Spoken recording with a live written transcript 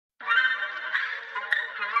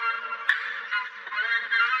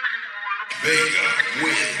Vega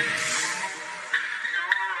wins.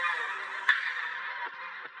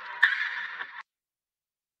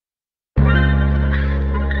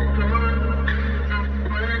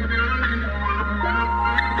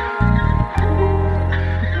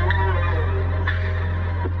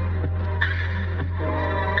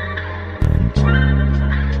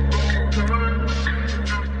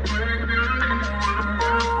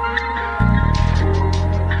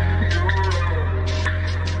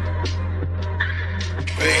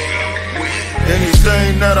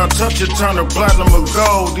 Anything that I touch, it turn to platinum or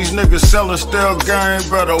gold. These niggas sellin' stale game,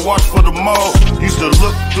 better watch for the mold. Used to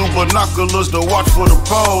look through binoculars to watch for the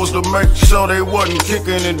poles, to make sure they wasn't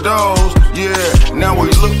kicking in doors. Yeah, now we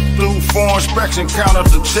look through foreign specs and count up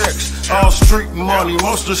the checks. All street money,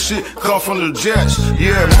 most of the shit come from the jets.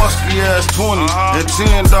 Yeah, musky ass 20 and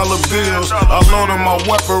 $10 bills. I load up my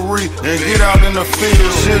weaponry and get out in the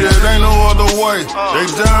field. Shit, it ain't no other way. They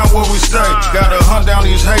down where we stay. Gotta hunt down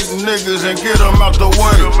these hating niggas and get them out the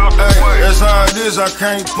way. Hey, that's how it is. I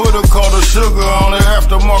can't put a quarter sugar on it.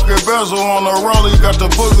 Aftermarket bezel on the rollie, got the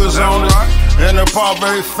boogers on it. And the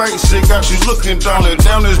Pave face, it got you looking down it.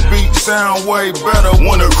 Down this beat sound way better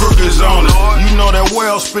when the crook is on it. You know that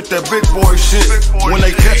well spit that big boy shit. When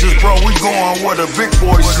they catch us, bro, we going where the big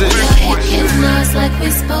boys sit. Hitting us like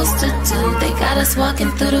we supposed to do. They got us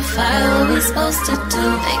walking through the fire, what we supposed to do.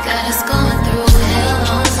 They got us going through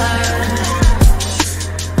hell on fire.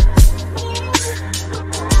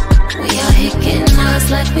 We out here getting us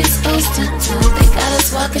like we supposed to do. They got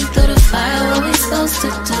us walking through the fire, what we supposed to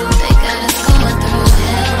do. They got us going through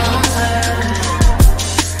hell on fire.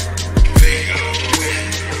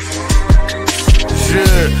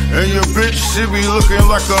 Yeah, and your bitch, she be looking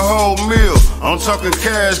like a whole meal. I'm talking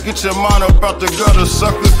cash, get your mind up out the gutter,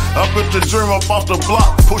 sucker. Up at the dream, up off the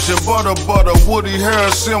block, pushing butter. Woody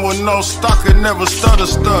Harrison with no stock and never stutter.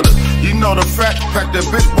 You know the fact, pack that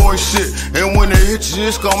big boy shit. And when it hits you,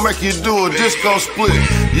 it's gonna make you do a disco split.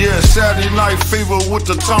 Yeah, Saturday night fever with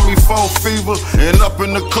the Tommy 4 fever. And up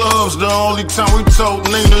in the clubs, the only time we told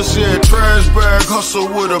Nina's, yeah, trash bag hustle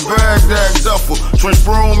with a Baghdad duffel. Trench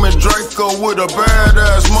Broom and Draco with a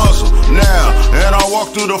badass muscle. Now, and I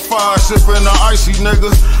walk through the fire sipping the icy,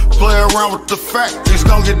 nigga. Play around with the fact, it's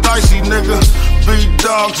gonna get dicey, nigga. Beat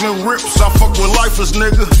dogs and rips, I fuck with lifers,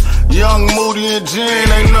 nigga. Young, Moody, and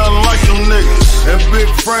Jen ain't nothing like them niggas. And Big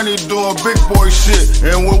Franny doing big boy shit.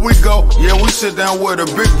 And when we go, yeah, we sit down where the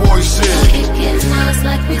big boys sit. Getting us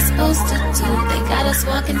like we supposed to do. They got us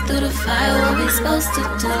walking through the fire, what we supposed to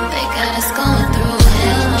do. They got us going through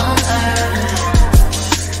hell on earth.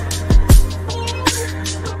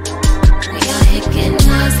 We out here getting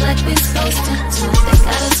us like we supposed to do. They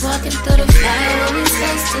got us walking through the fire, what we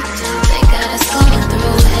supposed to do. They got us going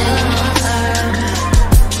through hell.